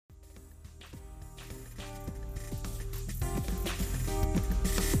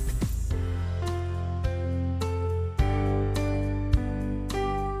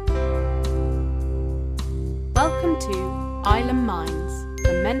to Island Minds,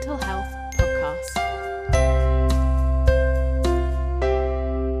 the mental health podcast.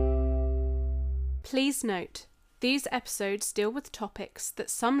 Please note, these episodes deal with topics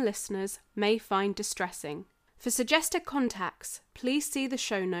that some listeners may find distressing. For suggested contacts, please see the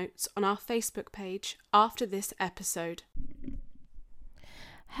show notes on our Facebook page after this episode.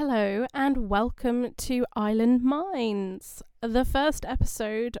 Hello and welcome to Island Minds, the first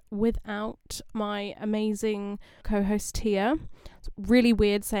episode without my amazing co-host Tia. It's really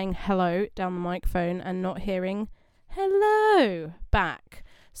weird saying hello down the microphone and not hearing hello back,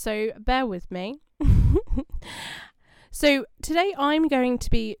 so bear with me. So today I'm going to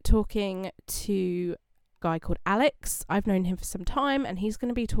be talking to guy called Alex. I've known him for some time and he's going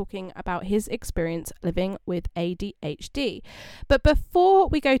to be talking about his experience living with ADHD. But before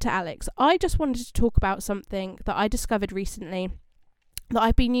we go to Alex, I just wanted to talk about something that I discovered recently that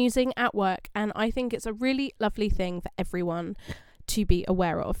I've been using at work, and I think it's a really lovely thing for everyone to be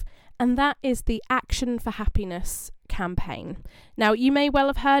aware of, and that is the Action for Happiness campaign. Now, you may well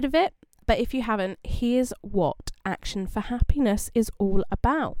have heard of it, but if you haven't, here's what Action for Happiness is all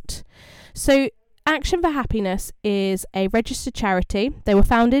about. So Action for Happiness is a registered charity. They were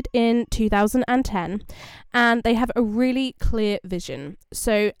founded in 2010 and they have a really clear vision.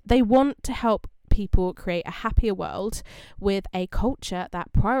 So they want to help people create a happier world with a culture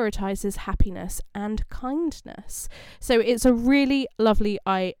that prioritizes happiness and kindness. So it's a really lovely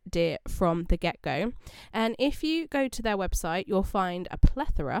idea from the get-go. And if you go to their website, you'll find a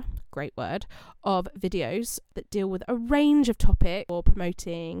plethora, great word, of videos that deal with a range of topics for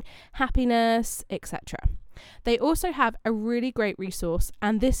promoting happiness, etc. They also have a really great resource,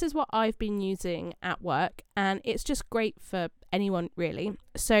 and this is what I've been using at work, and it's just great for anyone really.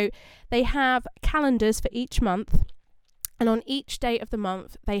 So they have calendars for each month, and on each day of the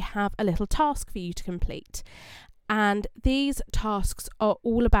month they have a little task for you to complete. And these tasks are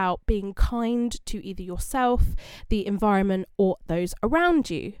all about being kind to either yourself, the environment, or those around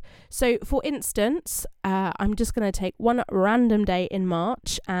you. So, for instance, I'm just going to take one random day in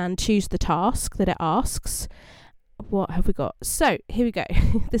March and choose the task that it asks. What have we got? So, here we go.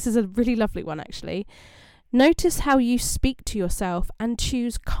 This is a really lovely one, actually. Notice how you speak to yourself and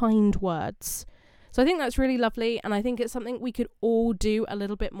choose kind words. So, I think that's really lovely, and I think it's something we could all do a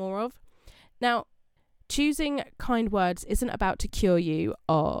little bit more of. Now, choosing kind words isn't about to cure you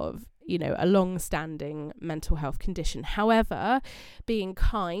of, a long-standing mental health condition. However, being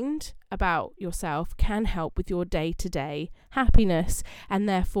kind about yourself can help with your day-to-day happiness and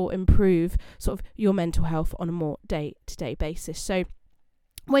therefore improve sort of your mental health on a more day-to-day basis. So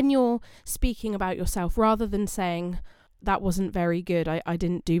when you're speaking about yourself, rather than saying, that wasn't very good, I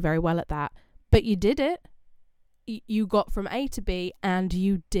didn't do very well at that, but you did it, you got from A to B and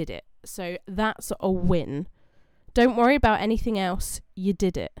you did it. So that's a win. Don't worry about anything else. You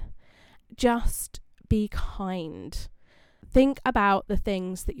did it. Just be kind. Think about the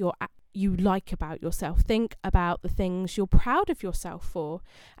things that you like about yourself. Think about the things you're proud of yourself for,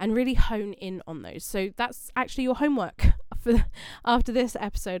 and really hone in on those. So that's actually your homework for after this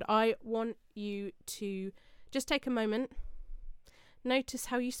episode. I want you to just take a moment, notice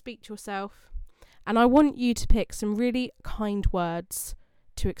how you speak to yourself, and I want you to pick some really kind words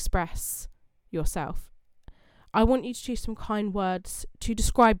to express yourself. I want you to choose some kind words to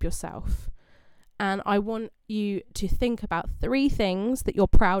describe yourself, and I want you to think about 3 things that you're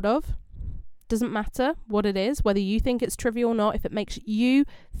proud of. Doesn't matter what it is, whether you think it's trivial or not. If it makes you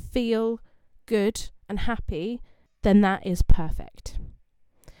feel good and happy, then that is perfect.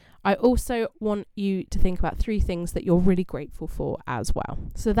 I also want you to think about 3 things that you're really grateful for as well.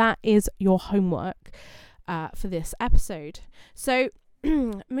 So that is your homework for this episode. So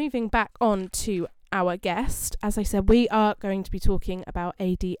moving back on to our guest, as I said, we are going to be talking about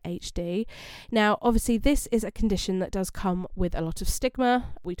ADHD. Now, obviously, this is a condition that does come with a lot of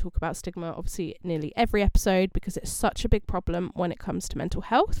stigma. We talk about stigma, obviously, nearly every episode because it's such a big problem when it comes to mental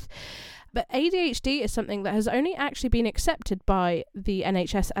health. But ADHD is something that has only actually been accepted by the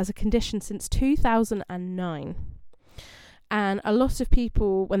NHS as a condition since 2009. And a lot of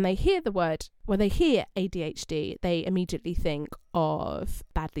people, when they hear ADHD, they immediately think of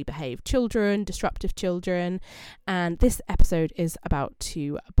badly behaved children, disruptive children. And this episode is about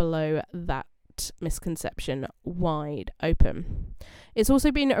to blow that misconception wide open. It's also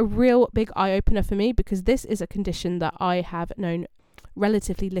been a real big eye-opener for me because this is a condition that I have known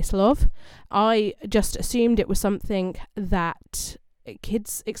relatively little of. I just assumed it was something that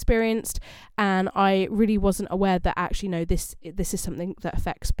kids experienced, and I really wasn't aware that actually no, this is something that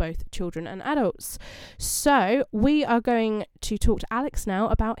affects both children and adults. So we are going to talk to Alex now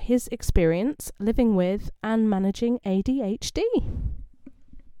about his experience living with and managing ADHD.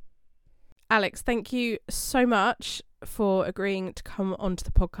 Alex, thank you so much for agreeing to come onto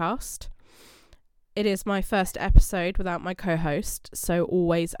the podcast. It is my first episode without my co-host, so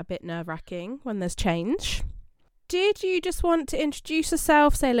always a bit nerve-wracking when there's change. Did you just want to introduce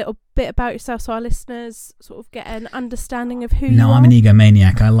yourself, say a little bit about yourself so our listeners sort of get an understanding of who you are? No, I'm an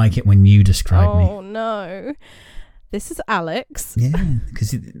egomaniac. I like it when you describe me. Oh, no. This is Alex. Yeah,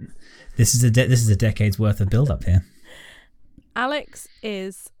 because this is a decade's worth of build-up here. Alex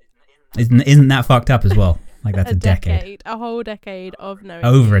is... Isn't that fucked up as well? Like that's a decade. A whole decade of knowing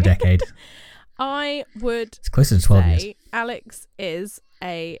Over you. a decade. I would It's closer to 12 years. Alex is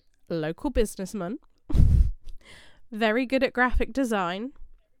a local businessman, very good at graphic design,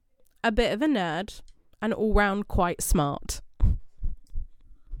 a bit of a nerd, and all round quite smart.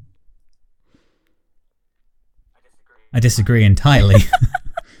 I disagree entirely.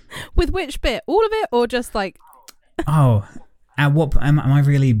 With which bit? All of it, or just like... Oh, at what am I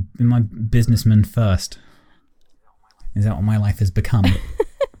really in my businessman first? Is that what my life has become?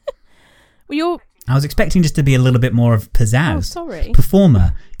 Well, I was expecting just to be a little bit more of pizzazz. Oh, sorry.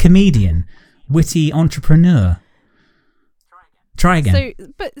 Performer, comedian, witty entrepreneur. Try again. So,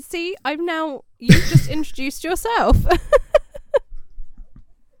 but see, you've just introduced yourself.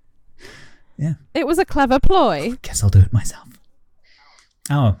 Yeah. It was a clever ploy. Guess I'll do it myself.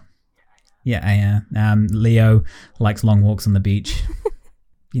 Oh. Yeah, Leo likes long walks on the beach.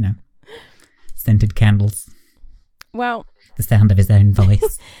 You know, scented candles. Well, the sound of his own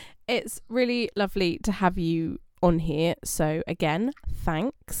voice. It's really lovely to have you on here. So again,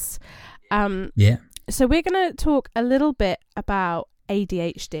 thanks. Yeah. So we're going to talk a little bit about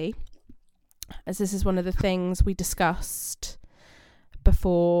ADHD, as this is one of the things we discussed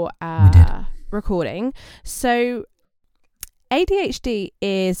before recording. So ADHD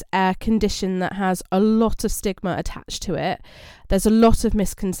is a condition that has a lot of stigma attached to it. There's a lot of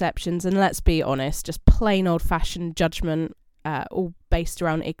misconceptions, and let's be honest, just plain old-fashioned judgment, all based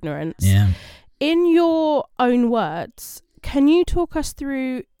around ignorance. Yeah. In your own words, can you talk us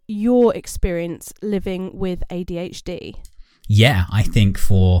through your experience living with ADHD? Yeah, I think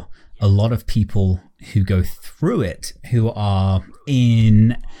for a lot of people who go through it, who are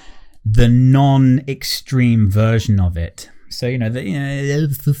in the non-extreme version of it, so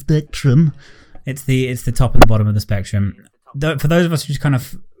it's the spectrum. It's the top and the bottom of the spectrum. For those of us who just kind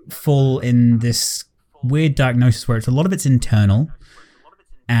of fall in this weird diagnosis where a lot of it's internal,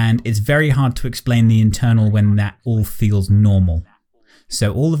 and it's very hard to explain the internal when that all feels normal.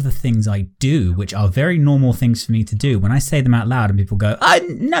 So all of the things I do, which are very normal things for me to do, when I say them out loud and people go,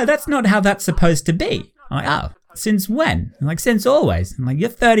 no, that's not how that's supposed to be. I'm like, since when? I'm like, since always. I'm like, you're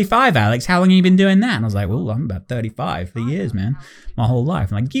 35, Alex. How long have you been doing that? And I was like, well, I'm about 35 for years, man. My whole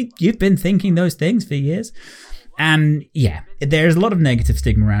life. I'm like, you've been thinking those things for years. And yeah, there's a lot of negative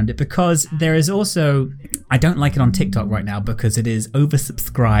stigma around it because there is also, I don't like it on TikTok right now because it is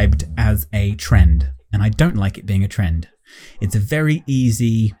oversubscribed as a trend. And I don't like it being a trend. It's a very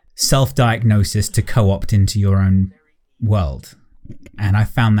easy self-diagnosis to co-opt into your own world. And I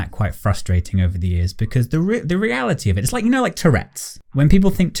found that quite frustrating over the years because the reality of it, it's like, like Tourette's. When people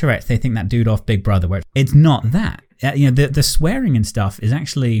think Tourette's, they think that dude off Big Brother, where it's not that. The swearing and stuff is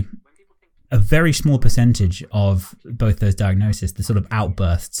actually a very small percentage of both those diagnoses, the sort of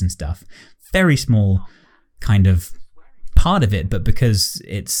outbursts and stuff. Very small kind of part of it, but because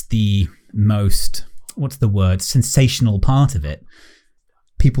it's the most, sensational part of it,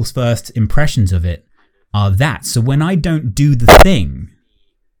 people's first impressions of it are that. So when I don't do the thing,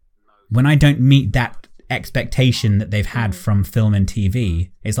 when I don't meet that expectation that they've had from film and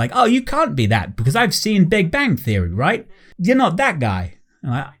TV, it's like, oh, you can't be that because I've seen Big Bang Theory, right? You're not that guy. I'm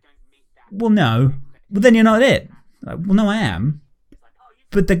like, well, no. Well, then you're not it. Like, well, no, I am.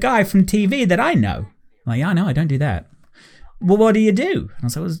 But the guy from TV that I know, I'm like, yeah, I know, I don't do that. Well, what do you do? And I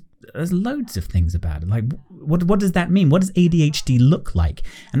was like, well, there's loads of things about it. Like, what does that mean? What does ADHD look like?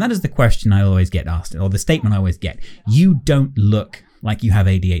 And that is the question I always get asked, or the statement I always get. You don't look like you have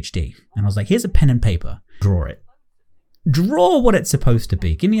ADHD. And I was like, here's a pen and paper. Draw it. Draw what it's supposed to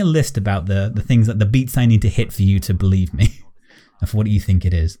be. Give me a list about the things, that the beats I need to hit for you to believe me. Of what do you think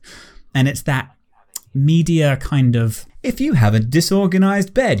it is? And it's that media kind of, if you have a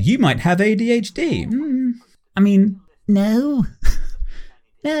disorganized bed, you might have ADHD. I mean, no.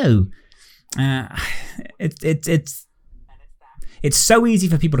 No. It's so easy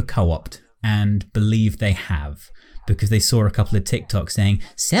for people to co-opt and believe they have, because they saw a couple of TikToks saying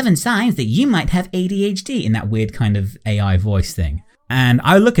 7 signs that you might have ADHD in that weird kind of AI voice thing. And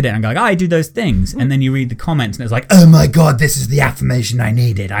I look at it and I go, I do those things. And then you read the comments and it's like, oh my God, this is the affirmation I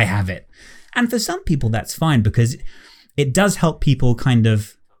needed. I have it. And for some people, that's fine because it does help people kind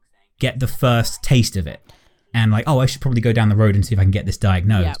of get the first taste of it. And like, oh, I should probably go down the road and see if I can get this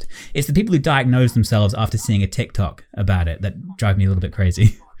diagnosed. Yep. It's the people who diagnose themselves after seeing a TikTok about it that drive me a little bit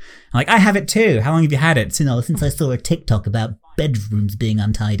crazy. Like, I have it too. How long have you had it? Since I saw a TikTok about bedrooms being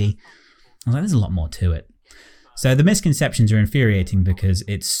untidy. I was like, there's a lot more to it. So the misconceptions are infuriating because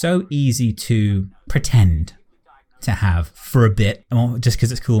it's so easy to pretend to have for a bit, just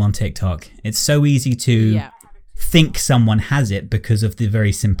because it's cool on TikTok. It's so easy to think someone has it because of the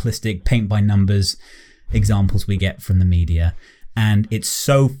very simplistic paint by numbers examples we get from the media. And it's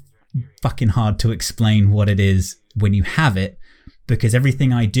so fucking hard to explain what it is when you have it, because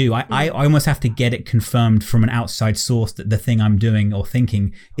everything I do, I almost have to get it confirmed from an outside source that the thing I'm doing or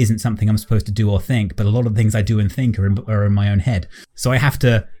thinking isn't something I'm supposed to do or think. But a lot of the things I do and think are in my own head. So I have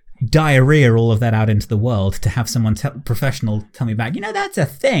to diarrhea all of that out into the world to have someone professional tell me back, that's a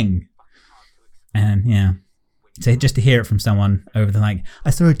thing. And yeah, so just to hear it from someone over the like,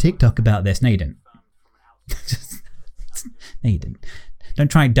 I saw a TikTok about this. No, you didn't. No, you didn't. Don't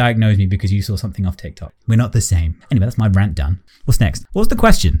try and diagnose me because you saw something off TikTok. We're not the same. Anyway, that's my rant done. What's next? What was the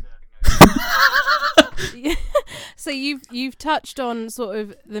question? So you've touched on sort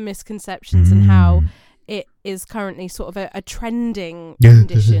of the misconceptions and how it is currently sort of a trending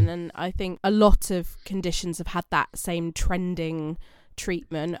condition, and I think a lot of conditions have had that same trending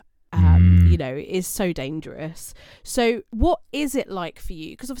treatment. Is so dangerous. So what is it like for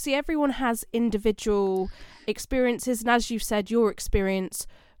you? Because obviously everyone has individual experiences, and as you've said, your experience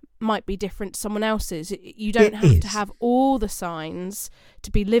might be different to someone else's. You don't have to have all the signs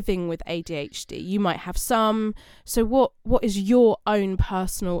to be living with ADHD. You might have some. So what is your own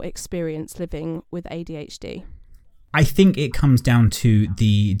personal experience living with ADHD? I think it comes down to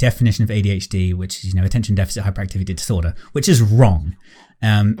the definition of ADHD, which is, attention deficit hyperactivity disorder, which is wrong.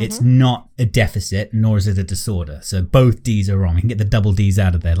 It's not a deficit, nor is it a disorder. So both D's are wrong. You can get the double D's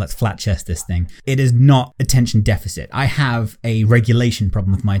out of there. Let's flat chest this thing. It is not attention deficit. I have a regulation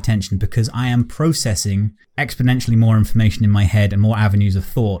problem with my attention because I am processing exponentially more information in my head and more avenues of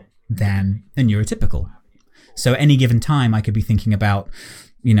thought than a neurotypical. So at any given time, I could be thinking about,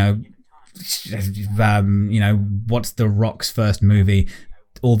 what's The Rock's first movie,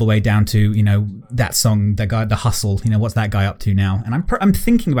 all the way down to, that song, the guy, The Hustle, what's that guy up to now? And I'm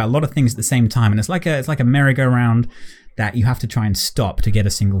thinking about a lot of things at the same time. And it's like a merry-go-round that you have to try and stop to get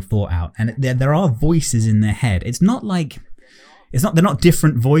a single thought out. And there are voices in their head. They're not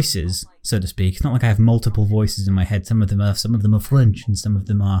different voices, so to speak. It's not like I have multiple voices in my head. Some of them are French and some of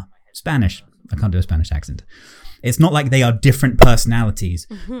them are Spanish. I can't do a Spanish accent. It's not like they are different personalities.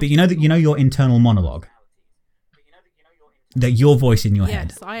 But your internal monologue. That your voice in your head.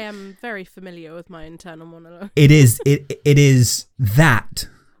 Yes, I am very familiar with my internal monologue. It is that,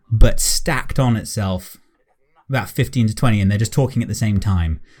 but stacked on itself, about 15 to 20, and they're just talking at the same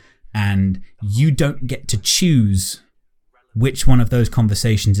time. And you don't get to choose which one of those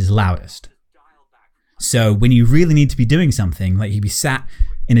conversations is loudest. So when you really need to be doing something, like you'd be sat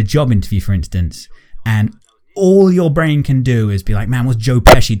in a job interview, for instance, and all your brain can do is be like, man, what's Joe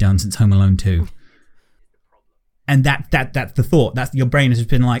Pesci done since Home Alone 2? And that's the thought. That's your brain has just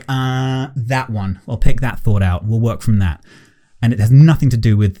been like, that one. I'll pick that thought out. We'll work from that. And it has nothing to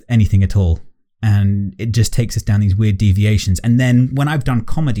do with anything at all. And it just takes us down these weird deviations. And then when I've done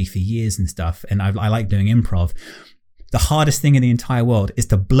comedy for years and stuff, and I like doing improv, the hardest thing in the entire world is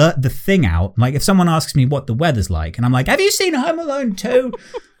to blurt the thing out. Like if someone asks me what the weather's like, and I'm like, have you seen Home Alone 2?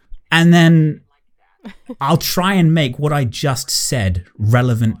 And then I'll try and make what I just said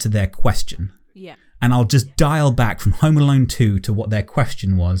relevant to their question. Yeah. And I'll just dial back from Home Alone 2 to what their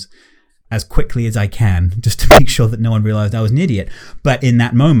question was as quickly as I can, just to make sure that no one realized I was an idiot. But in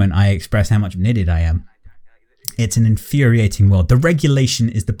that moment, I express how much of an idiot I am. It's an infuriating world. The regulation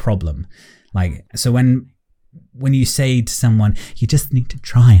is the problem. Like, so when you say to someone, you just need to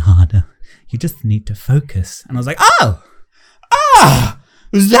try harder, you just need to focus. And I was like,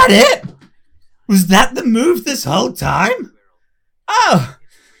 was that it? Was that the move this whole time? Oh,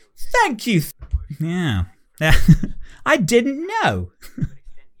 thank you. Yeah. I didn't know.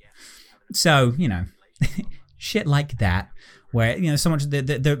 So, shit like that, where, so much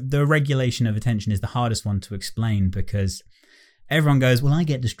the regulation of attention is the hardest one to explain, because everyone goes, well, I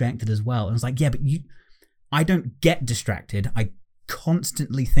get distracted as well. And it's like, yeah, but I don't get distracted. I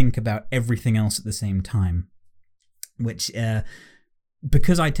constantly think about everything else at the same time, which,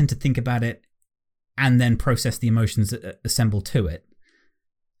 because I tend to think about it and then process the emotions that assemble to it.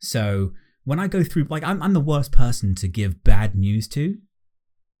 So when I go through, like, I'm the worst person to give bad news to,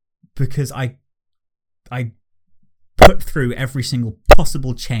 because I put through every single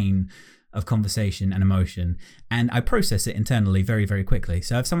possible chain of conversation and emotion, and I process it internally very, very quickly.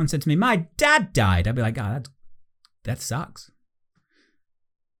 So if someone said to me, "My dad died," I'd be like, "Oh, that sucks."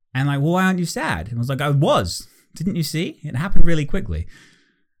 And like, "Well, why aren't you sad?" And I was like, "I was. Didn't you see? It happened really quickly."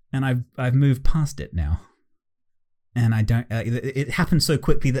 And I've moved past it now. And I don't, it happens so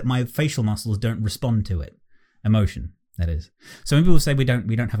quickly that my facial muscles don't respond to it. Emotion, that is. So when people say we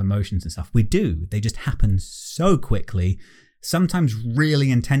don't have emotions and stuff, we do. They just happen so quickly, sometimes really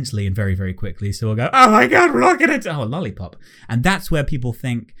intensely and very, very quickly. So we'll go, "Oh my God, look at it." Oh, a lollipop. And that's where people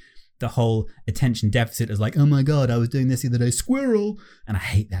think the whole attention deficit is like, "Oh my God, I was doing this the other day, squirrel." And I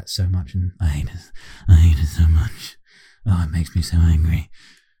hate that so much. And I hate it so much. Oh, it makes me so angry.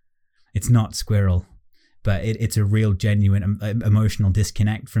 It's not squirrel, but it's a real, genuine emotional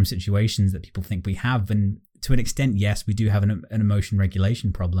disconnect from situations that people think we have. And to an extent, yes, we do have an emotion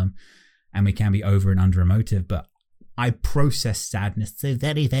regulation problem, and we can be over and under emotive, but I process sadness so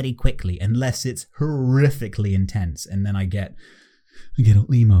very, very quickly, unless it's horrifically intense. And then I get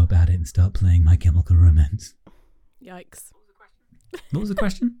all emo about it and start playing My Chemical Romance. Yikes. What was the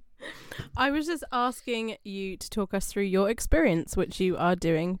question? I was just asking you to talk us through your experience, which you are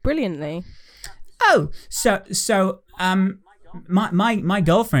doing brilliantly. Oh, so my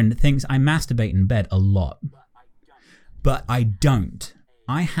girlfriend thinks I masturbate in bed a lot, but I don't.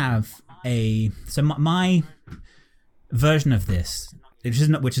 I have my version of this, which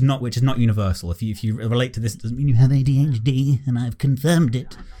is not universal. If you relate to this, it doesn't mean you have ADHD, and I've confirmed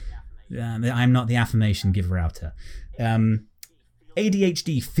it. I'm not the affirmation giver outer.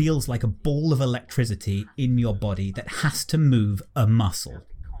 ADHD feels like a ball of electricity in your body that has to move a muscle.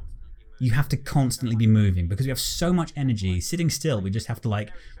 You have to constantly be moving because we have so much energy. Sitting still, we just have to like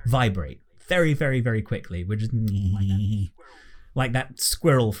vibrate very, very, very quickly. We're just like that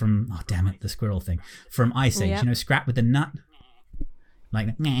squirrel from, oh damn it, the squirrel thing from Ice Age. Yep. You know, Scrap with the nut,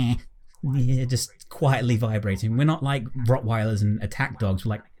 like just quietly vibrating. We're not like Rottweilers and attack dogs. We're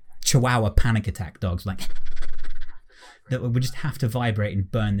like Chihuahua panic attack dogs, like that. We just have to vibrate and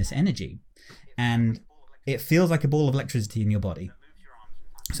burn this energy, and it feels like a ball of electricity in your body.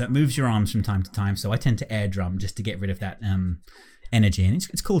 So it moves your arms from time to time. So I tend to air drum just to get rid of that energy, and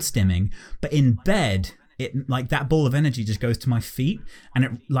it's called stimming. But in bed, it like that ball of energy just goes to my feet, and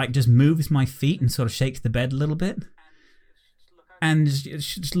it like just moves my feet and sort of shakes the bed a little bit. And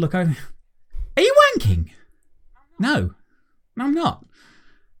just look over. Are you wanking? No, I'm not.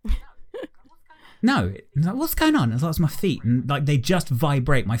 No, like, what's going on? It's like my feet, and like they just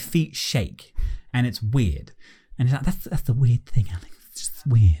vibrate. My feet shake, and it's weird. And it's like, that's the weird thing, Alex. It's just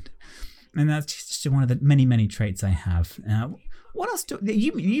weird, and that's just one of the many traits I have. What else?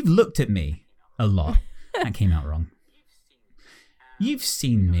 You've looked at me a lot. That came out wrong. You've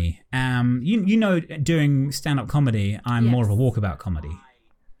seen me. You know, doing stand-up comedy, I'm more of a walkabout comedy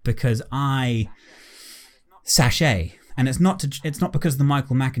because I sashay. And it's not because of the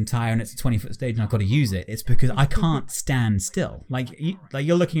Michael McIntyre and it's a 20-foot stage and I've got to use it. It's because I can't stand still. Like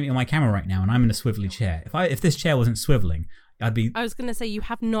you're looking at me on my camera right now, and I'm in a swivelly chair. If this chair wasn't swiveling, I'd be. I was going to say you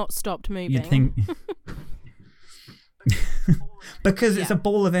have not stopped moving. You'd think because it's a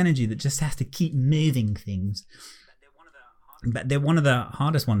ball of energy that just has to keep moving things. But one of the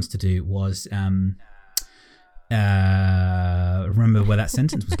hardest ones to do was remember where that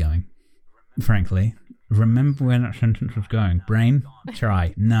sentence was going. Frankly. Remember where that sentence was going. Brain,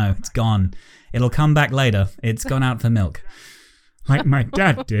 try. No, it's gone. It'll come back later. It's gone out for milk. Like my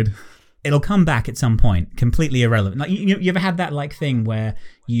dad did. It'll come back at some point. Completely irrelevant. Like you ever had that like thing where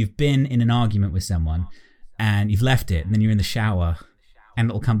you've been in an argument with someone and you've left it, and then you're in the shower and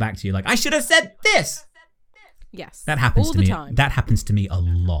it'll come back to you like, I should have said this. Yes. That happens all to the me. Time. That happens to me a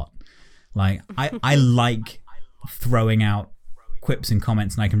lot. Like I like throwing out quips and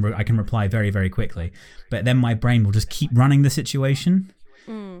comments, and I can reply very, very quickly, but then my brain will just keep running the situation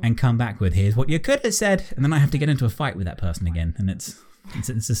and come back with, here's what you could have said, and then I have to get into a fight with that person again, and it's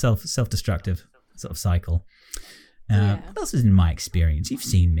a self-destructive sort of cycle. What else is in my experience? You've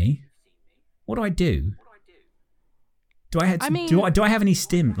seen me. What do I do? Do I have any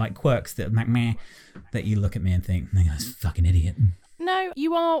like quirks that that you look at me and think, that's a fucking idiot? No,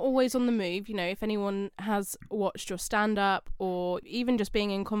 you are always on the move. You know, if anyone has watched your stand-up or even just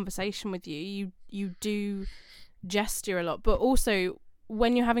being in conversation with you do gesture a lot. But also,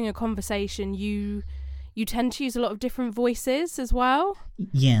 when you're having a conversation, you tend to use a lot of different voices as well.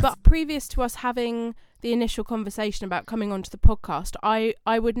 Yes. But previous to us having the initial conversation about coming onto the podcast,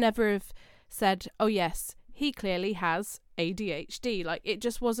 I would never have said, oh yes, he clearly has ADHD. Like, it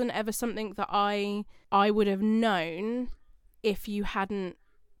just wasn't ever something that I would have known if you hadn't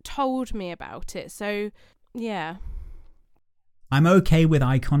told me about it. So yeah, I'm okay with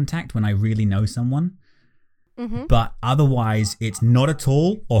eye contact when I really know someone, but otherwise it's not at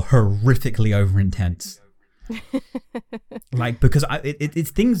all or horrifically over intense. Like, because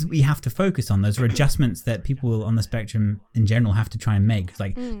it's things we have to focus on. Those are adjustments that people on the spectrum in general have to try and make. It's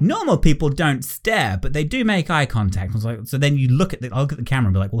like normal people don't stare, but they do make eye contact. It's like, so then you look at I'll look at the camera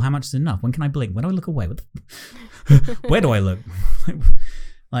and be like, well, how much is enough? When can I blink? When do I look away? Where do I look?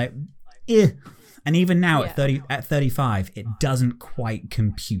 Like, yeah. And even now at 35, it doesn't quite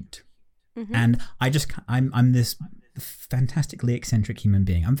compute. And I'm this fantastically eccentric human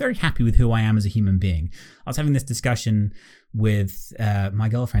being. I'm very happy with who I am as a human being. I was having this discussion with my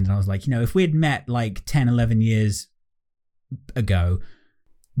girlfriend, and I was like, if we had met like 10, 11 years ago,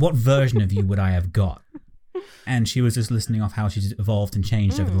 what version of you would I have got? And she was just listening off how she's evolved and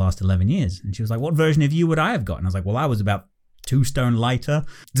changed over the last 11 years. And she was like, what version of you would I have got? And I was like, well, I was about 2 stone lighter.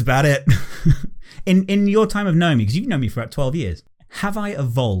 That's about it. In your time of knowing me, because you've known me for about 12 years, have I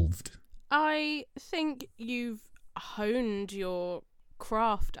evolved? I think you've honed your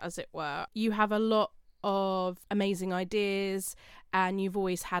craft, as it were. You have a lot of amazing ideas and you've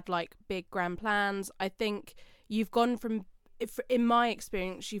always had like big grand plans. I think you've gone from, in my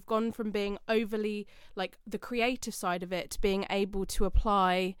experience, you've gone from being overly like the creative side of it to being able to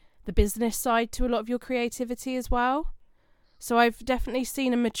apply the business side to a lot of your creativity as well. So I've definitely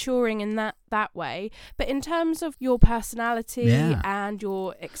seen a maturing in that way. But in terms of your personality and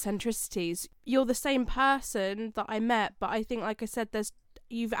your eccentricities, you're the same person that I met. But I think, like I said,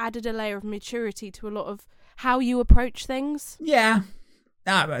 you've added a layer of maturity to a lot of how you approach things. Yeah.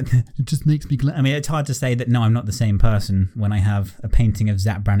 It just makes me glad. I mean, it's hard to say that, no, I'm not the same person when I have a painting of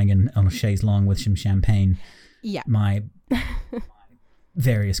Zach Brannigan on a chaise longue with some champagne. Yeah. My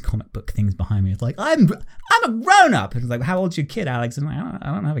various comic book things behind me. It's like, I'm a grown up. It's like, how old's your kid, Alex? And I'm like,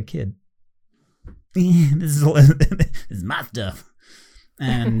 I don't have a kid. This is my stuff.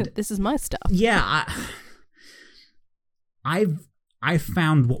 And this is my stuff. Yeah, I've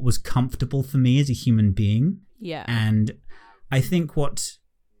found what was comfortable for me as a human being. Yeah. And I think what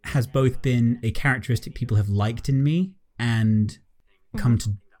has both been a characteristic people have liked in me and come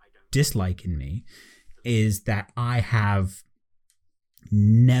to dislike in me is that I have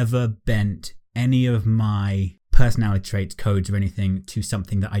never bent any of my personality traits, codes, or anything to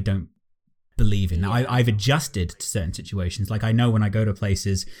something that I don't believe in. Now, I've adjusted to certain situations. Like, I know when I go to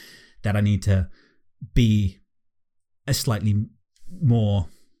places that I need to be a slightly more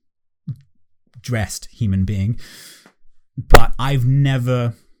dressed human being, but I've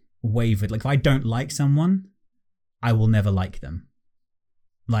never wavered. Like, if I don't like someone, I will never like them.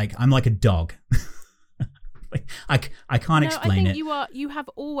 Like, I'm like a dog. Like, I can't explain it. I think you have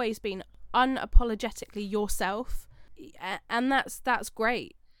always been unapologetically yourself, and that's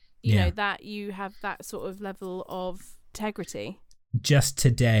great. You know that you have that sort of level of integrity. Just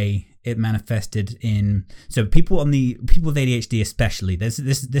today, it manifested in people with ADHD especially. This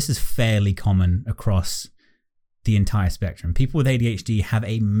is fairly common across the entire spectrum. People with ADHD have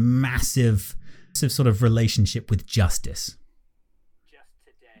a massive sort of relationship with justice.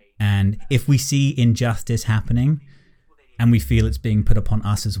 And if we see injustice happening and we feel it's being put upon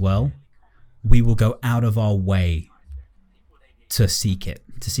us as well, we will go out of our way to seek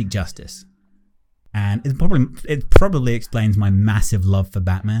justice. And it probably explains my massive love for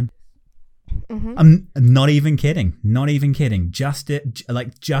Batman. I'm not even kidding. Justice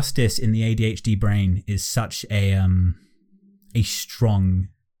in the ADHD brain is such a strong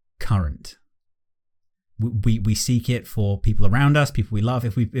current. We seek it for people around us, people we love.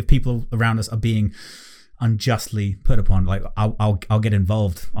 If people around us are being unjustly put upon, like, I'll get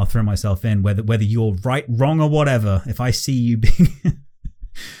involved. I'll throw myself in, whether you're right, wrong, or whatever. If I see you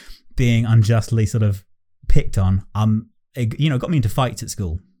being unjustly sort of picked on, it got me into fights at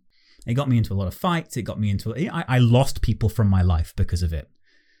school. It got me into a lot of fights. It got me into I lost people from my life because of it,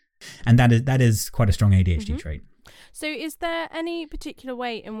 and that is quite a strong ADHD trait. So is there any particular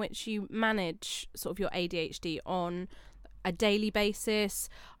way in which you manage sort of your ADHD on a daily basis?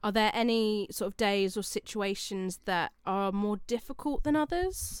 Are there any sort of days or situations that are more difficult than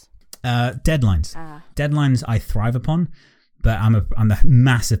others? Deadlines. Deadlines I thrive upon, but I'm a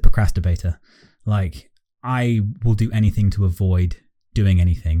massive procrastinator. Like, I will do anything to avoid doing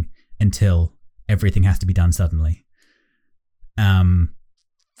anything until everything has to be done suddenly.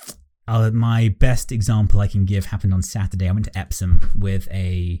 My best example I can give happened on Saturday. I went to Epsom with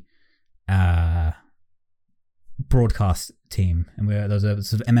a broadcast team, and there was a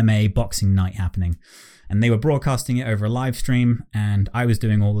sort of MMA boxing night happening, and they were broadcasting it over a live stream, and I was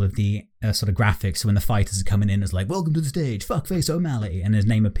doing all of the sort of graphics. So when the fighters are coming in, it's like, welcome to the stage, fuckface O'Malley, and his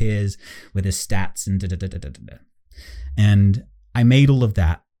name appears with his stats and da-da-da-da-da-da. And I made all of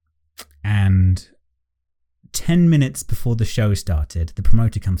that, and 10 minutes before the show started, the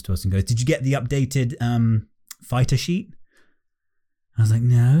promoter comes to us and goes, did you get the updated fighter sheet? I was like,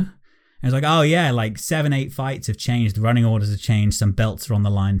 no. I was like, oh yeah, like 7-8 fights have changed. The running orders have changed. Some belts are on the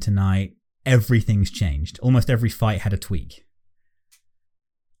line tonight. Everything's changed. Almost every fight had a tweak.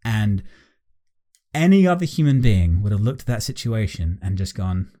 And any other human being would have looked at that situation and just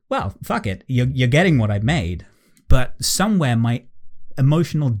gone, well, fuck it. You're getting what I made. But somewhere my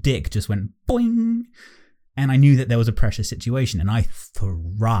emotional dick just went boing. And I knew that there was a pressure situation, and I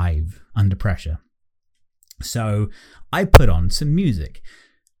thrive under pressure. So I put on some music.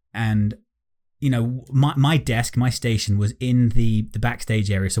 And, you know, my desk, my station was in the backstage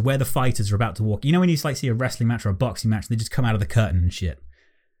area. So where the fighters are about to walk, you know, when you like see a wrestling match or a boxing match, they just come out of the curtain and shit.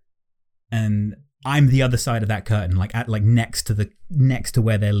 And I'm the other side of that curtain, like next to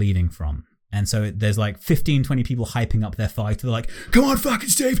where they're leading from. And so there's like 15, 20 people hyping up their fight. They're like, come on, fucking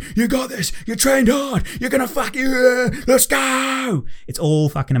Steve, you got this. You trained hard. You're going to let's go. It's all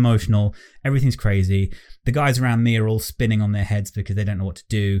fucking emotional. Everything's crazy. The guys around me are all spinning on their heads because they don't know what to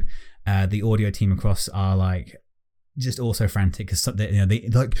do. The audio team across are like just also frantic because they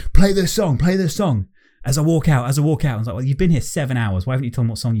like, play this song. As I walk out. I was like, well, you've been here 7 hours. Why haven't you told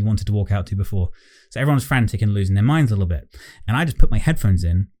me what song you wanted to walk out to before? So everyone's frantic and losing their minds a little bit. And I just put my headphones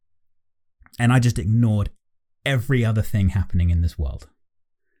in. And I just ignored every other thing happening in this world.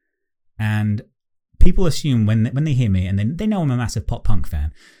 And people assume when they hear me, and they know I'm a massive pop punk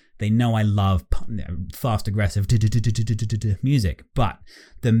fan, they know I love fast, aggressive music. But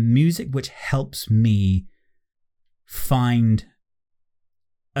the music which helps me find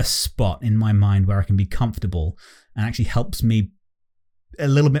a spot in my mind where I can be comfortable and actually helps me a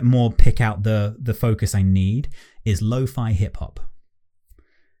little bit more pick out the focus I need is lo-fi hip-hop.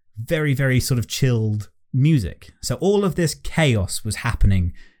 Very, very sort of chilled music. So all of this chaos was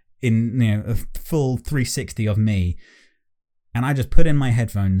happening in, you know, a full 360 of me. And I just put in my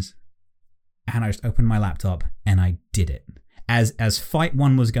headphones and I just opened my laptop and I did it. As Fight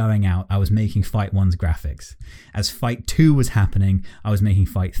 1 was going out, I was making Fight 1's graphics. As Fight 2 was happening, I was making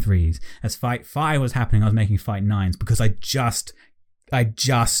Fight 3's. As Fight 5 was happening, I was making Fight 9's because I just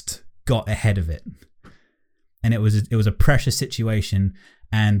got ahead of it. And it was a pressure situation.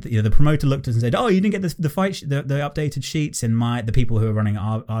 And the promoter looked at us and said, "Oh, you didn't get the updated sheets." And the people who were running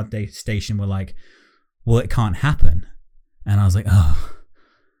our station were like, "Well, it can't happen." And I was like, "Oh,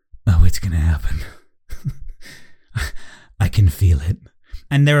 it's gonna happen. I can feel it."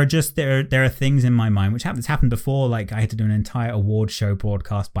 And there are things in my mind which happened before. Like I had to do an entire award show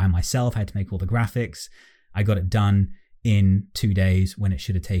broadcast by myself. I had to make all the graphics. I got it done in 2 days when it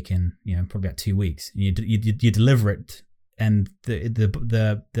should have taken, probably about 2 weeks. You deliver it. And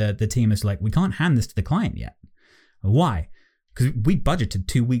the team is like, we can't hand this to the client yet. Why? Because we budgeted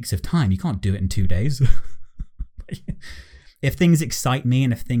 2 weeks of time. You can't do it in 2 days. If things excite me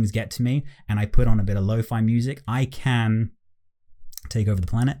and if things get to me and I put on a bit of lo-fi music, I can take over the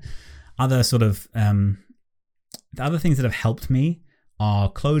planet. Other sort of the other things that have helped me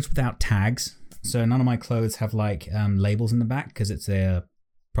are clothes without tags. So none of my clothes have like labels in the back because it's a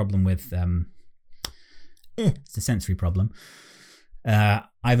problem with it's a sensory problem.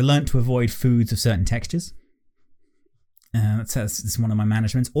 I've learned to avoid foods of certain textures. That's one of my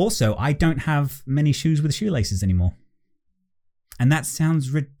managements. Also, I don't have many shoes with shoelaces anymore. And that sounds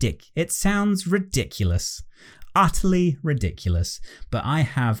ridiculous. It sounds ridiculous. Utterly ridiculous. But I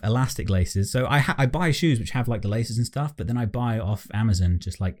have elastic laces. So I buy shoes which have like the laces and stuff, but then I buy off Amazon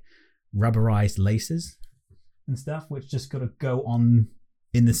just like rubberized laces and stuff, which just got to go on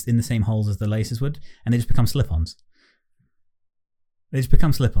in the same holes as the laces would, and they just become slip-ons.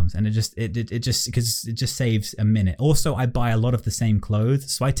 And it just saves a minute. Also, I buy a lot of the same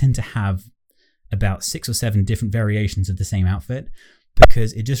clothes, so I tend to have about 6 or 7 different variations of the same outfit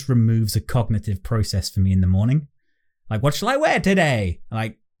because it just removes a cognitive process for me in the morning. Like, what shall I wear today?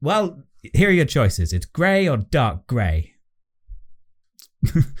 Like, well, here are your choices. It's grey or dark grey.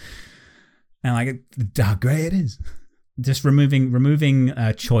 And like, dark grey it is. Just removing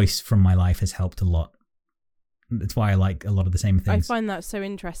choice from my life has helped a lot. That's why I like a lot of the same things. I find that so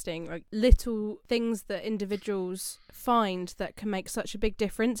interesting. Like little things that individuals find that can make such a big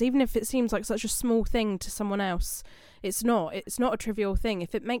difference, even if it seems like such a small thing to someone else. It's not a trivial thing.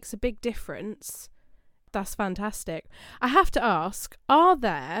 If it makes a big difference, that's fantastic. I have to ask, are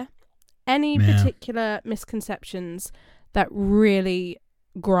there Any Yeah. particular misconceptions that really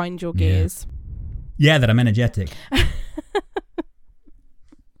grind your gears? Yeah, that I'm energetic.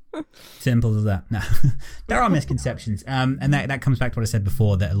 Simple as that. No, there are misconceptions, and that comes back to what I said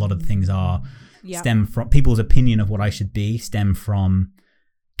before, that a lot of things are stem from people's opinion of what I should be, stem from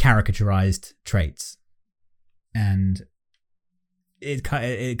caricaturized traits, and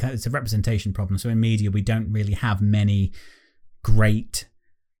it's a representation problem. So in media, we don't really have many great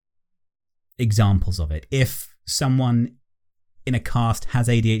examples of it. If someone in a cast has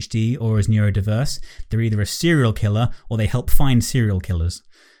ADHD or is neurodiverse, they're either a serial killer or they help find serial killers.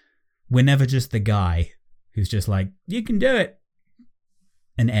 We're never just the guy who's just like, you can do it,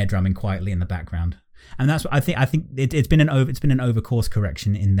 and air drumming quietly in the background. And that's what I think it's been an over course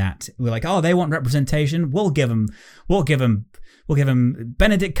correction in that we're like, oh, they want representation, we'll give them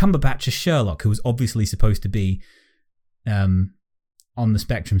Benedict Cumberbatch as Sherlock, who was obviously supposed to be on the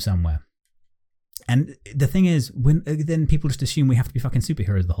spectrum somewhere. And the thing is, then people just assume we have to be fucking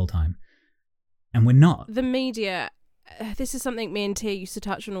superheroes the whole time, and we're not. The media. This is something me and Tia used to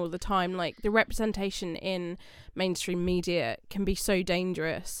touch on all the time. Like, the representation in mainstream media can be so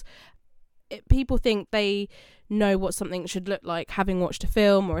dangerous. People think they know what something should look like having watched a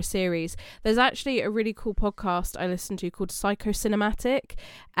film or a series. There's actually a really cool podcast I listen to called Psychocinematic,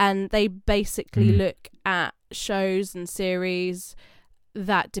 and they basically look at shows and series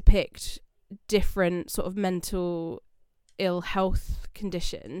that depict different sort of mental ill health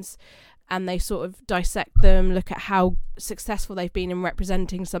conditions, and they sort of dissect them, look at how successful they've been in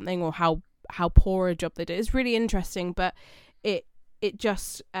representing something or how poor a job they do. It's really interesting, but it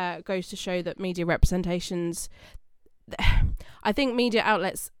just goes to show that media representations, I think media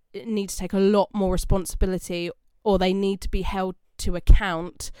outlets need to take a lot more responsibility, or they need to be held to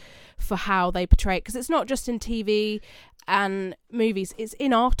account for how they portray it, because it's not just in TV and movies, it's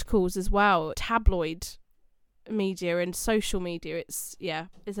in articles as well, tabloid media and social media. It's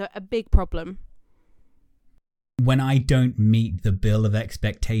a big problem. When I don't meet the bill of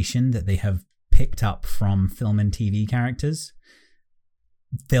expectation that they have picked up from film and TV characters,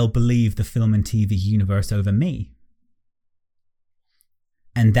 they'll believe the film and TV universe over me.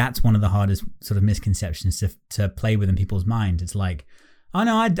 And that's one of the hardest sort of misconceptions to play with in people's mind. It's like, oh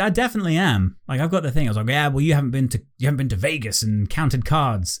no, I definitely am. Like, I've got the thing. I was like, yeah, well, you haven't been to Vegas and counted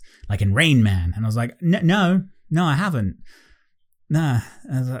cards like in Rain Man. And I was like, no, I haven't. Nah.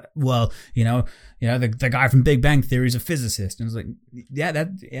 I was like, well, the guy from Big Bang Theory is a physicist. And I was like,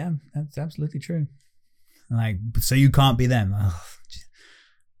 that's absolutely true. Like, so you can't be them. Oh,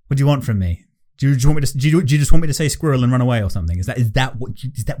 what do you want from me? Do you just want me to say squirrel and run away or something? Is that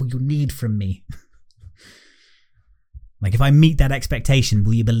what you need from me? Like, if I meet that expectation,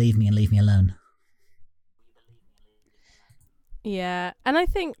 will you believe me and leave me alone? Yeah, and I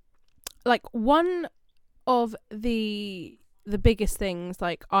think, like, one of the biggest things,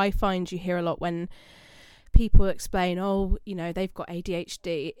 like, I find you hear a lot when people explain, they've got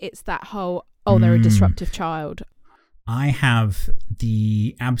ADHD. It's that whole, they're a disruptive child. I have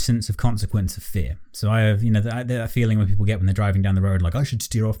the absence of consequence of fear. So I have, that feeling when people get when they're driving down the road, like, I should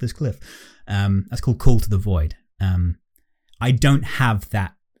steer off this cliff. That's called call to the void. I don't have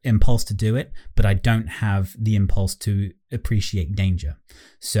that impulse to do it, but I don't have the impulse to appreciate danger.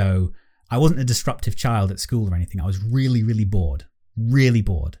 So I wasn't a disruptive child at school or anything. I was really, really bored. Really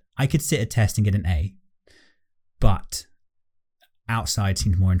bored. I could sit a test and get an A, but outside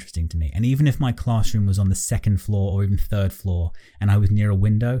seemed more interesting to me. And even if my classroom was on the second floor or even third floor and I was near a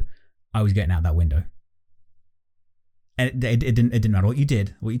window, I was getting out that window. And it didn't matter what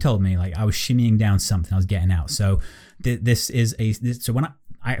you told me. Like, I was shimmying down something, I was getting out. So so when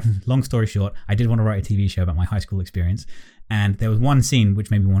I long story short, I did want to write a TV show about my high school experience, and there was one scene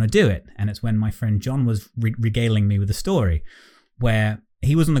which made me want to do it, and it's when my friend John was regaling me with a story where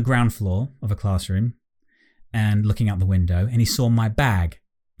he was on the ground floor of a classroom and looking out the window, and he saw my bag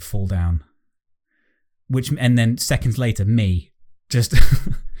fall down, and then seconds later, me just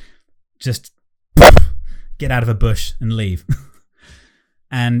get out of a bush and leave.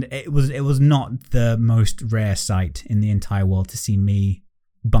 And it was not the most rare sight in the entire world to see me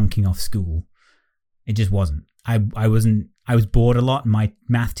bunking off school. It just wasn't. I was bored a lot. My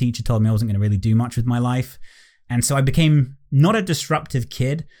math teacher told me I wasn't going to really do much with my life. And so I became not a disruptive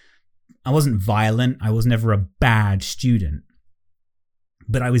kid. I wasn't violent. I was never a bad student.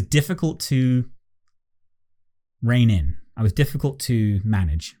 But I was difficult to rein in. I was difficult to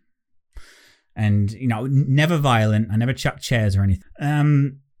manage. And, never violent. I never chucked chairs or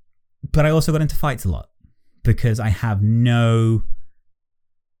anything. But I also got into fights a lot because I have no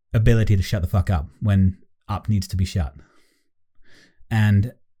ability to shut the fuck up when up needs to be shut.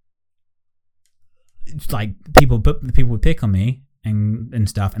 And like people would pick on me and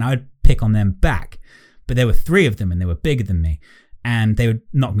stuff, and I would pick on them back. But there were 3 of them, and they were bigger than me, and they would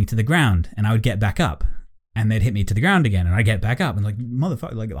knock me to the ground, and I would get back up, and they'd hit me to the ground again, and I'd get back up, and like,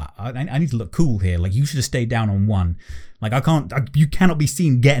 motherfucker, like, I need to look cool here. Like, you should have stayed down on 1. Like, you cannot be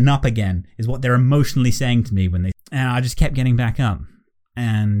seen getting up again, is what they're emotionally saying to me and I just kept getting back up,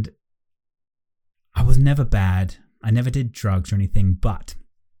 and I was never bad. I never did drugs or anything, but,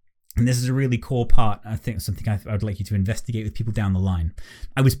 and this is a really core part, I think something I would like you to investigate with people down the line.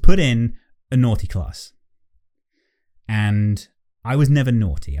 I was put in a naughty class, and I was never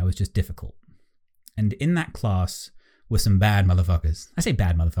naughty. I was just difficult. And in that class were some bad motherfuckers. I say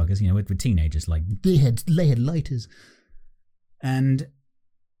bad motherfuckers, with teenagers, like, they had lighters. And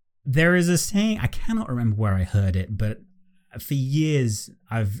there is a saying, I cannot remember where I heard it, but for years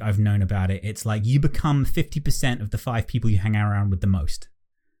I've known about it. It's like, you become 50% of the 5 people you hang around with the most.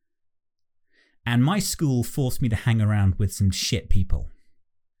 And my school forced me to hang around with some shit people.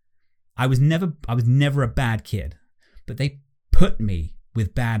 I was never a bad kid, but they put me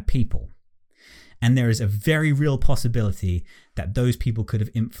with bad people. And there is a very real possibility that those people could have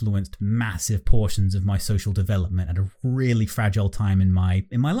influenced massive portions of my social development at a really fragile time in my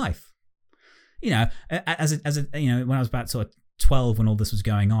life. As when I was about sort of 12, when all this was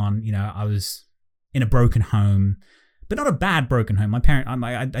going on, I was in a broken home, but not a bad broken home.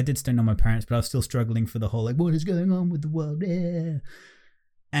 I did still know my parents, but I was still struggling for the whole, like, what is going on with the world? Yeah.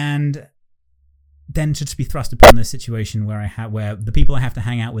 And then to just be thrust upon this situation where the people I have to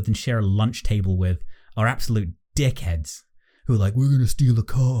hang out with and share a lunch table with are absolute dickheads who are like, we're going to steal a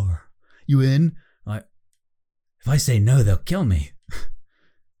car. You in? Like, if I say no, they'll kill me.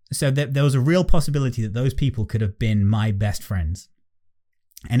 So there was a real possibility that those people could have been my best friends.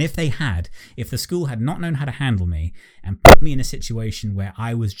 And if the school had not known how to handle me and put me in a situation where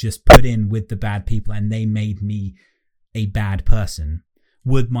I was just put in with the bad people and they made me a bad person,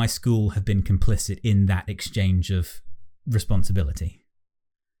 would my school have been complicit in that exchange of responsibility?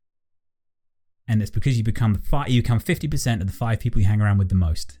 And it's because you become 50% of the 5 people you hang around with the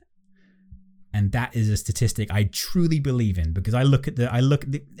most. And that is a statistic I truly believe in, because I look at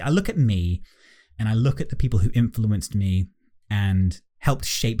me, and I look at the people who influenced me and helped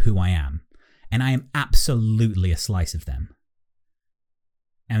shape who I am, and I am absolutely a slice of them.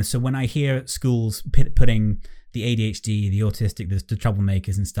 And so when I hear schools putting the ADHD, the autistic, the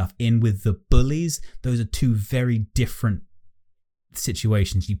troublemakers and stuff in with the bullies, those are 2 very different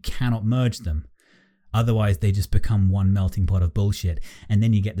situations. You cannot merge them. Otherwise, they just become one melting pot of bullshit. And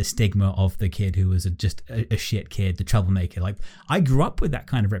then you get the stigma of the kid who was just a shit kid, the troublemaker. Like, I grew up with that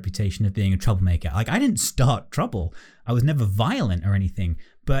kind of reputation of being a troublemaker. Like, I didn't start trouble. I was never violent or anything.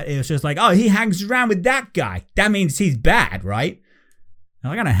 But it was just like, oh, he hangs around with that guy. That means he's bad, right?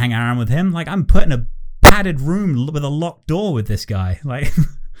 I gotta hang around with him. Like, I'm put in a padded room with a locked door with this guy. Like,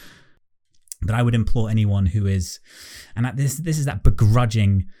 but I would implore anyone who is, and this is that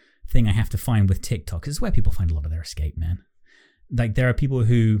begrudging thing I have to find with TikTok. This is where people find a lot of their escape, man. Like, there are people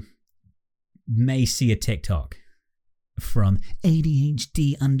who may see a TikTok from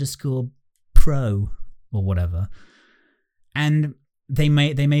ADHD_pro or whatever, and they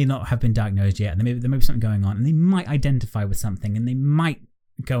may not have been diagnosed yet, and there may be something going on, and they might identify with something, and they might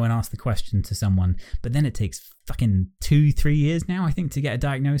go and ask the question to someone, but then it takes fucking 2-3 years now, I think, to get a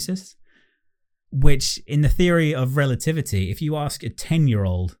diagnosis. Which, in the theory of relativity, if you ask a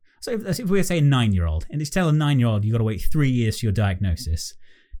 10-year-old, so if we say a 9-year-old, and just tell a 9-year-old you got to wait 3 years for your diagnosis,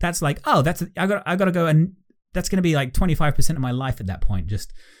 that's like, oh, I got to go, and that's going to be like 25% of my life at that point,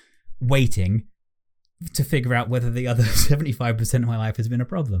 just waiting to figure out whether the other 75% of my life has been a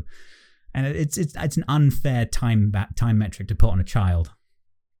problem. And it's an unfair time metric to put on a child.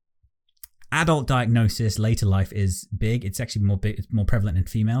 Adult diagnosis later life is big. It's actually more prevalent in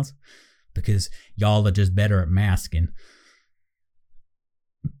females, because y'all are just better at masking.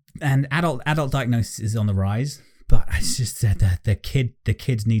 And adult diagnosis is on the rise, but it's just that the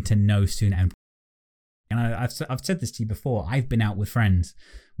kids need to know soon. And I've said this to you before. I've been out with friends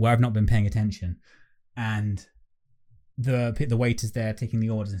where I've not been paying attention, and the waiter's there taking the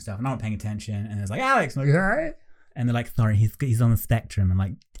orders and stuff, and I'm not paying attention. And it's like, Alex, I'm like, all right. And they're like, sorry, he's on the spectrum. I'm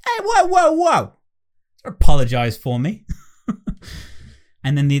like, hey, whoa, apologize for me.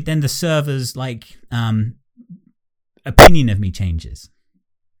 And then the server's like opinion of me changes.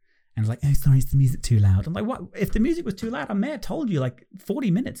 And it's like, oh, sorry, is the music too loud? I'm like, what? If the music was too loud, I may have told you like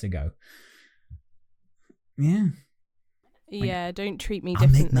 40 minutes ago. Yeah. Yeah, don't treat me I'll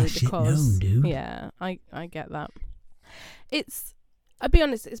differently make my shit known, dude. Yeah, I get that. I'll be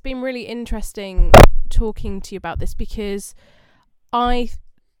honest, it's been really interesting talking to you about this, because I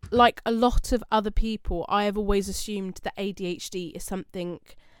like a lot of other people, I have always assumed that ADHD is something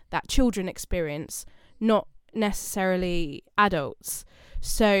that children experience, not necessarily adults.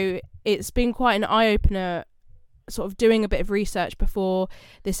 So it's been quite an eye-opener sort of doing a bit of research before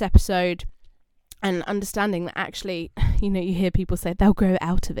this episode and understanding that actually, you know, you hear people say they'll grow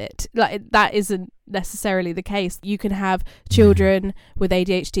out of it. Like, that isn't necessarily the case. You can have children with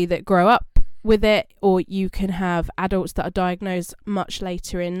ADHD that grow up with it, or you can have adults that are diagnosed much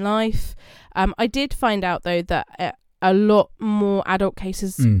later in life. I did find out though that a lot more adult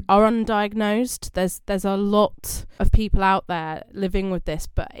cases are undiagnosed. There's a lot of people out there living with this,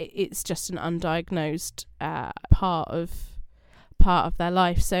 but it's just an undiagnosed part of their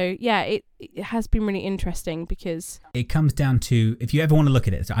life. So yeah, it has been really interesting because it comes down to, if you ever want to look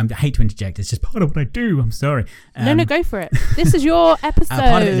at it, so I hate to interject, it's just part of what I do, I'm sorry. No, go for it. This is your episode.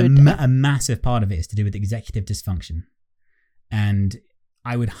 Part of it is a massive part of it is to do with executive dysfunction, and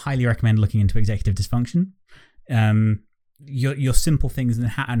I would highly recommend looking into executive dysfunction. Your simple things and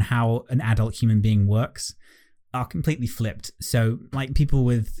how an adult human being works are completely flipped. So like people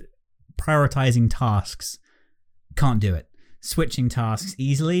with prioritizing tasks can't do it. Switching tasks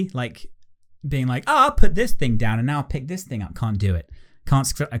easily, like being like, oh, I'll put this thing down and now I'll pick this thing up. Can't do it.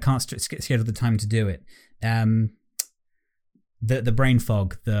 I can't schedule the time to do it. The brain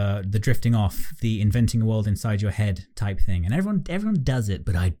fog, the drifting off, the inventing a world inside your head type thing, and everyone does it,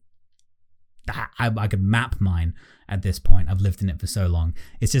 but I could map mine at this point. I've lived in it for so long.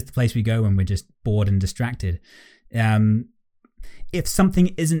 It's just the place we go when we're just bored and distracted. If something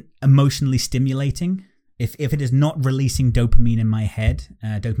isn't emotionally stimulating, if it is not releasing dopamine in my head,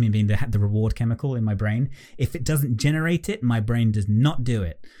 dopamine being the reward chemical in my brain, if it doesn't generate it, my brain does not do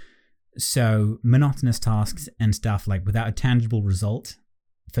it. So monotonous tasks and stuff like without a tangible result,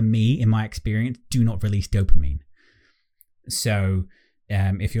 for me, in my experience, do not release dopamine. So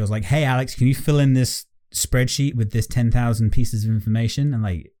if you're like, hey, Alex, can you fill in this spreadsheet with this 10,000 pieces of information? I'm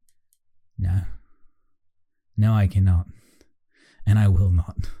like, no, I cannot. And I will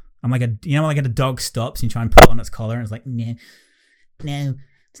not. I'm like like a dog stops and you try and pull it on its collar and it's like, no,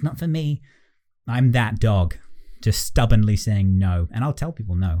 it's not for me. I'm that dog, just stubbornly saying no. And I'll tell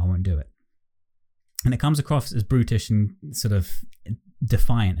people no, I won't do it. And it comes across as brutish and sort of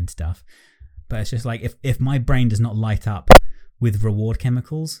defiant and stuff. But it's just like, if my brain does not light up with reward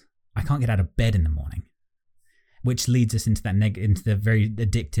chemicals, I can't get out of bed in the morning. Which leads us into into the very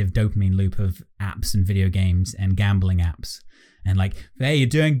addictive dopamine loop of apps and video games and gambling apps. And like, hey, you're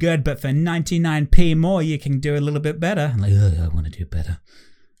doing good, but for 99p more, you can do a little bit better. I'm like, I want to do better.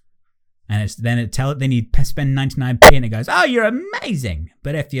 And then you spend 99p and it goes, oh, you're amazing.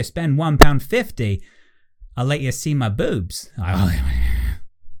 But if you spend £1.50, I'll let you see my boobs.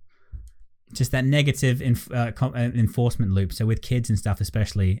 Just that negative enforcement loop. So with kids and stuff,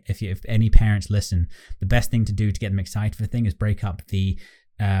 especially if any parents listen, the best thing to do to get them excited for a thing is break up the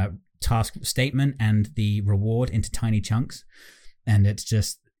task statement and the reward into tiny chunks. And it's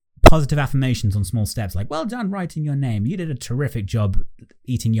just positive affirmations on small steps, like, well done writing your name, you did a terrific job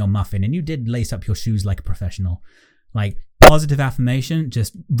eating your muffin, and you did lace up your shoes like a professional. Like, positive affirmation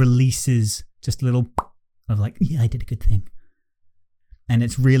just releases just a little of like, yeah, I did a good thing. And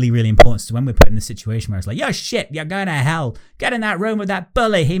it's really, really important. So when we're put in this situation where it's like, yo, shit, you're going to hell, get in that room with that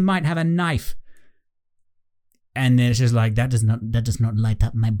bully, he might have a knife. And then it's just like, that does not light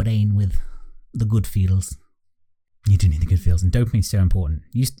up my brain with the good feels. You do need the good feels, and dopamine's so important.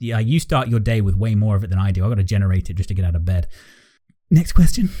 You start your day with way more of it than I do. I got to generate it just to get out of bed. Next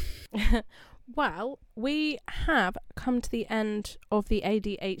question. Well, we have come to the end of the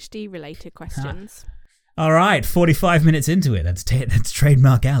ADHD related questions. All right, 45 minutes into it. That's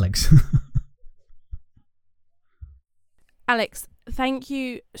trademark Alex. Alex, thank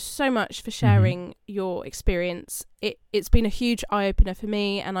you so much for sharing your experience. It's been a huge eye-opener for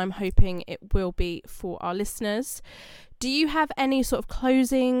me, and I'm hoping it will be for our listeners. Do you have any sort of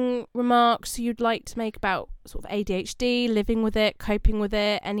closing remarks you'd like to make about sort of ADHD, living with it, coping with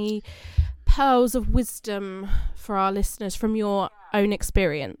it? Any pearls of wisdom for our listeners from your own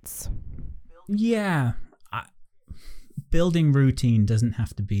experience? Yeah. Building routine doesn't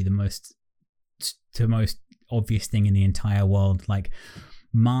have to be the most obvious thing in the entire world. Like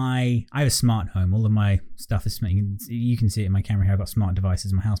I have a smart home. All of my stuff is smart. You can see it in my camera here. I've got smart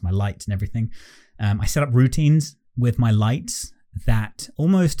devices in my house, my lights and everything. I set up routines with my lights that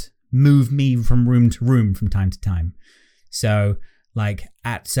almost move me from room to room from time to time. So like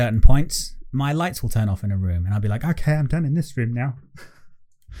at certain points, my lights will turn off in a room and I'll be like, okay, I'm done in this room now.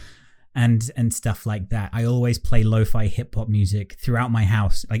 and stuff like that. I always play lo-fi hip hop music throughout my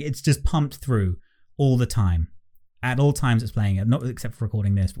house. Like it's just pumped through all the time. at all times it's playing, not except for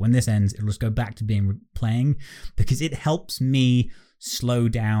recording this, but when this ends, it'll just go back to being playing, because it helps me slow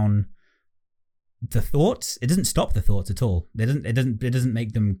down the thoughts. It doesn't stop the thoughts at all. It doesn't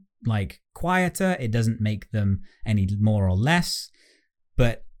make them like quieter. It doesn't make them any more or less.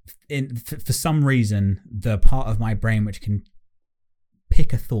 But for some reason, the part of my brain which can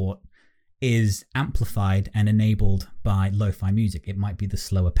pick a thought is amplified and enabled by lo-fi music. It might be the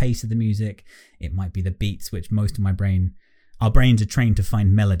slower pace of the music. It might be the beats, which our brains are trained to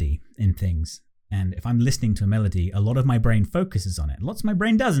find melody in things. And if I'm listening to a melody, a lot of my brain focuses on it. Lots of my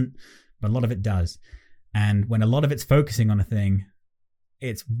brain doesn't, but a lot of it does. And when a lot of it's focusing on a thing,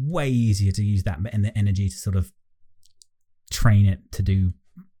 it's way easier to use that and the energy to sort of train it to do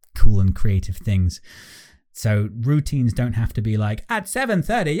cool and creative things. So routines don't have to be like, at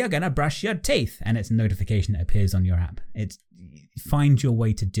 7:30 you're gonna brush your teeth, and it's a notification that appears on your app. It's find your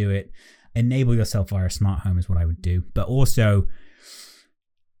way to do it. Enable yourself via a smart home is what I would do. But also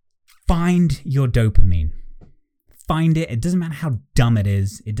find your dopamine. Find it. It doesn't matter how dumb it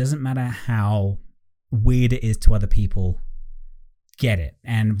is. It doesn't matter how weird it is to other people. Get it.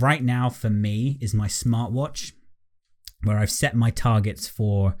 And right now for me is my smartwatch, where I've set my targets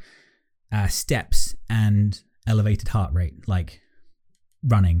for steps and elevated heart rate, like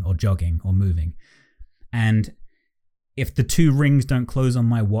running or jogging or moving. And if the 2 rings don't close on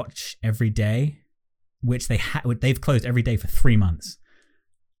my watch every day, which they've closed every day for 3 months,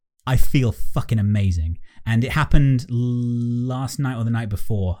 I feel fucking amazing. And it happened last night or the night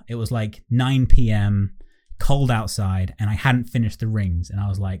before. It was like 9 p.m, cold outside, and I hadn't finished the rings, and I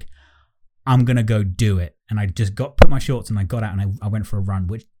was like, I'm gonna go do it. And I just put my shorts and I got out and I went for a run,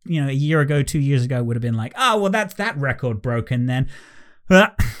 which, a year ago, 2 years ago would have been like, oh, well, that's that record broken then.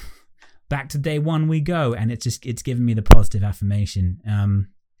 Back to day one we go. And it's given me the positive affirmation.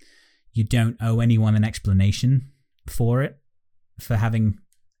 You don't owe anyone an explanation for having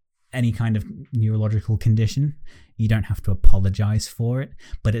any kind of neurological condition. You don't have to apologize for it,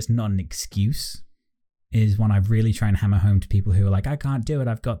 but it's not an excuse, is one I've really trying to hammer home to people who are like, I can't do it,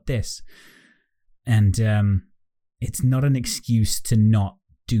 I've got this. And it's not an excuse to not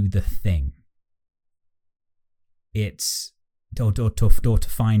do the thing. It's to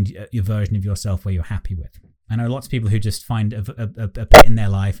find your version of yourself where you're happy with. I know lots of people who just find a pit in their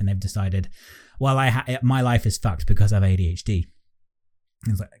life and they've decided, well, my life is fucked because I have ADHD.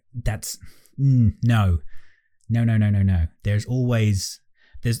 And it's like, that's no.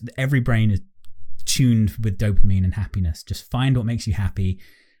 Every brain is tuned with dopamine and happiness. Just find what makes you happy,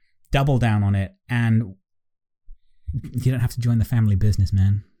 double down on it, and you don't have to join the family business,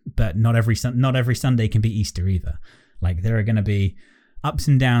 man. But not every Sunday can be Easter either. Like, there are going to be ups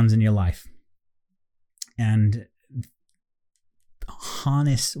and downs in your life, and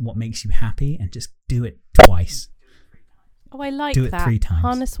harness what makes you happy and just do it twice. Oh, I like that. Do it 3 times.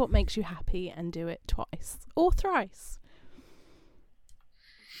 Harness what makes you happy and do it twice or thrice.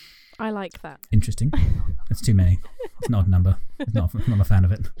 I like that. Interesting. That's too many. It's not a number. I'm not a fan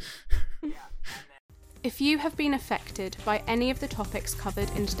of it. If you have been affected by any of the topics covered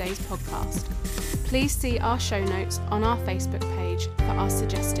in today's podcast, please see our show notes on our Facebook page for our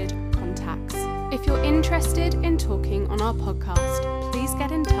suggested contacts. If you're interested in talking on our podcast, please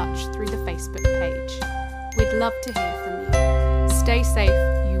get in touch through the Facebook page. We'd love to hear from you. Stay safe,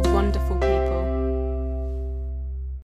 you wonderful people.